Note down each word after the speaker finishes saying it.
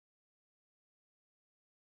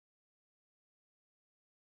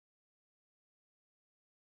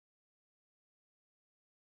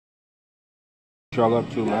Y'all up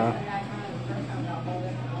to, man?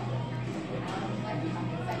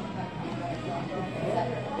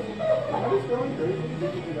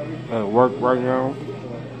 At work right now.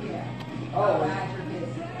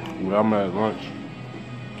 Well, I'm at lunch.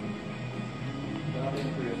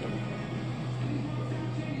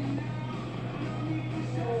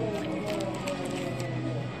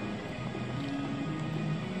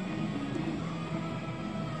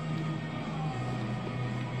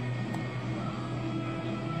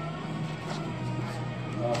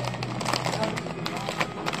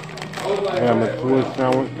 Ham and Swiss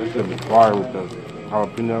sandwich. That should be fire with the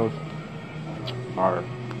jalapenos. Fire.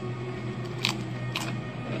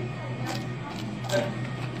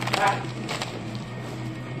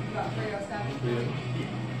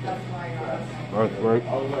 That's right.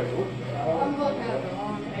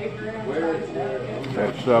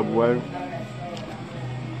 At Subway.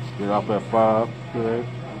 Get off at 5 today.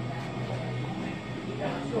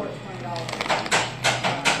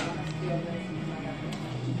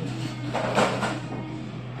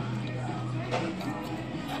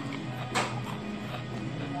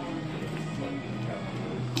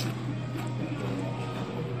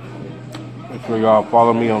 Make sure y'all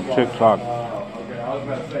follow me on TikTok.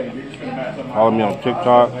 Follow me on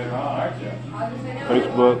TikTok,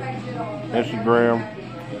 Facebook, Instagram,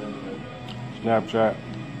 Snapchat,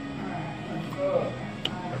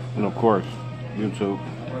 and of course, YouTube.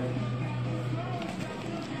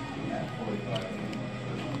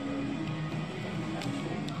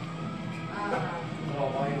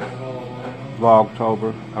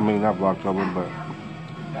 Vlogtober. I mean, not Vlogtober, but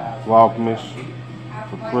Vlogmas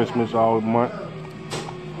for Christmas all month.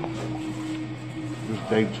 This is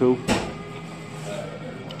day 2.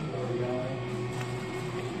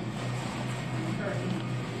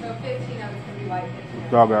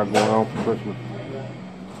 What y'all got going on for Christmas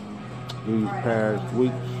these past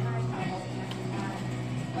weeks?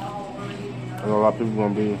 I know a lot of people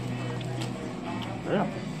gonna be, yeah.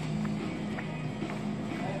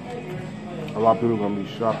 A lot of people gonna be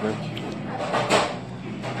shopping.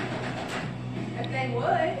 If they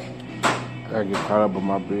would. I get caught up with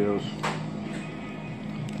my bills.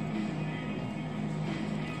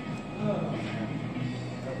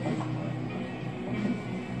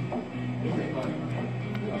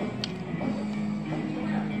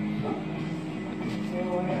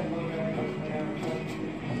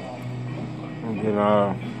 And then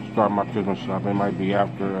start my Christmas shopping. It might be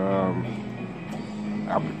after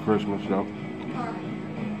Christmas though.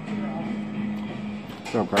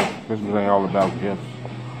 Okay, Christmas ain't all about gifts,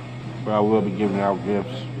 but I will be giving out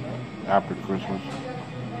gifts after Christmas.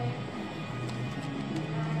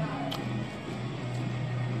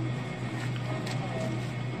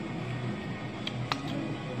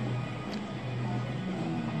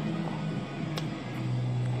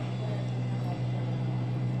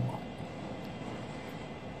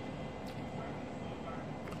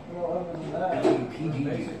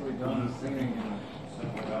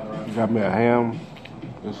 Got me a ham.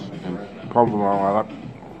 This and provolone. I like.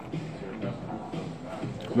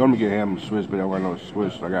 Normally get ham and Swiss, but I want no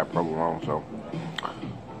Swiss. So I got provolone, so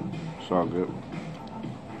it's all good.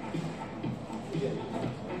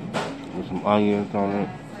 With some onions on it,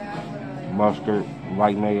 mustard,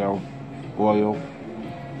 light mayo, oil,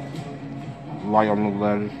 light on the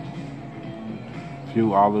lettuce, a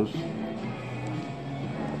few olives.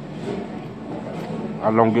 I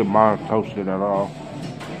don't get mine toasted at all.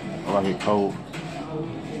 I like it cold.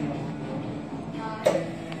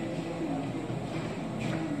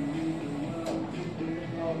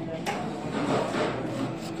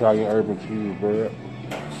 Italian urban cheese bread.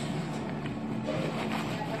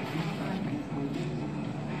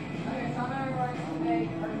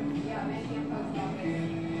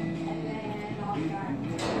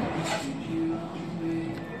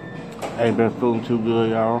 Ain't been feeling too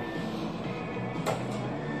good, y'all.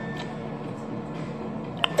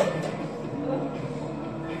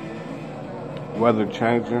 Weather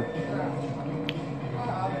changing.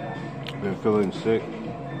 Been feeling sick.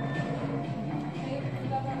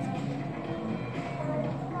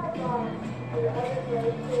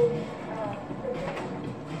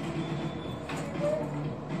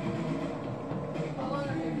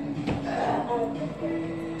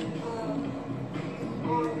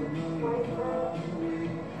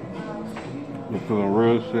 Been feeling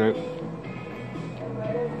real sick.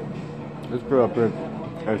 This girl up there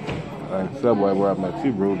at Subway where I'm at, she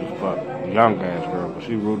rude as fuck. Young ass girl, but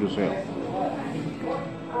she rude as hell.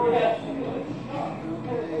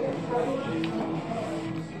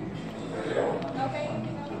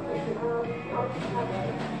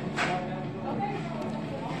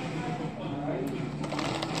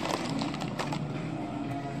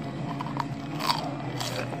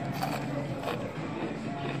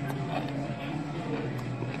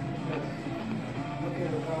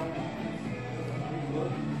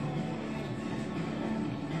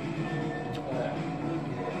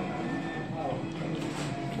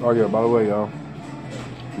 Oh yeah, by the way, y'all,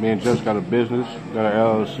 me and Jess got a business, got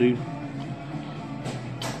an LLC.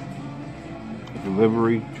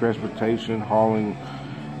 Delivery, transportation, hauling,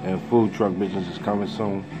 and food truck business is coming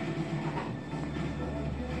soon.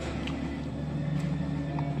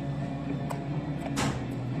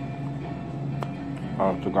 I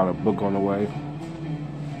also got a book on the way,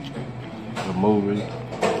 a movie,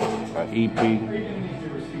 an EP,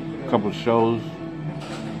 a couple of shows.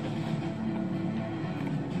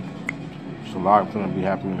 There's a lot going to be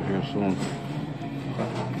happening here soon.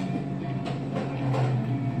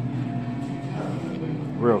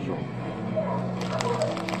 Real soon.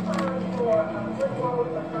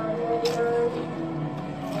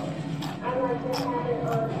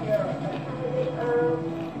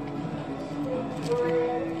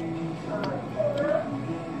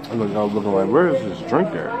 I was looking like, where is this drink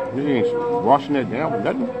at? You ain't washing that down with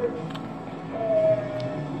nothing?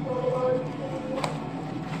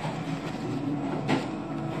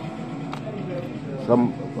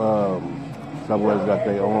 Some subways got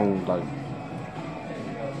their own like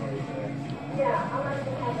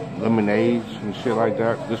lemonades and shit like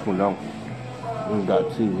that. This one don't. We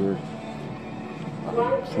got tea here,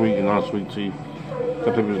 sweet and unsweet tea.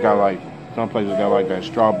 Some places got like that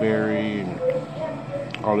strawberry and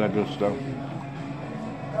all that good stuff.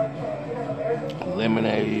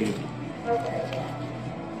 Lemonade.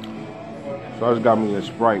 So I just got me a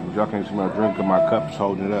Sprite, but y'all can't see my drink because my cup's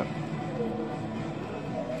holding it up.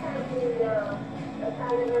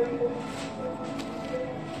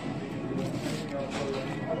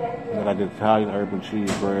 Then I did Italian herb and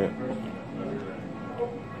cheese bread.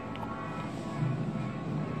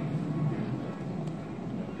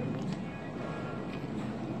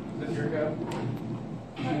 Is this your cup?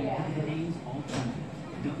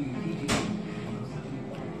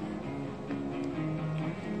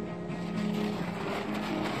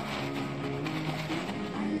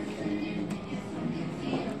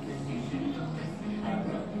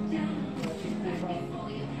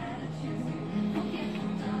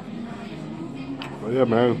 But yeah,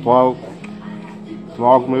 man,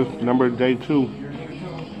 vlogmas number day 2.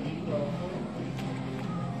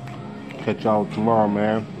 Catch y'all tomorrow,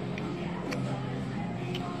 man.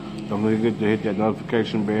 Don't forget to hit that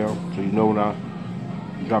notification bell so you know when I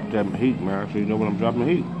drop that heat, man. So you know when I'm dropping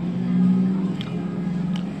heat.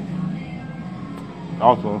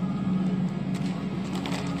 Also,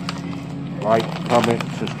 like, comment,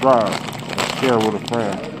 subscribe, and share with a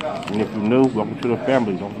friend. And if you're new, welcome to the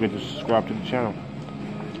family. Don't forget to subscribe to the channel.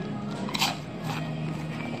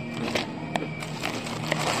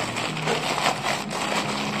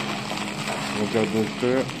 Once y'all do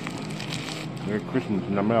that, Merry Christmas,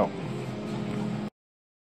 and I'm out.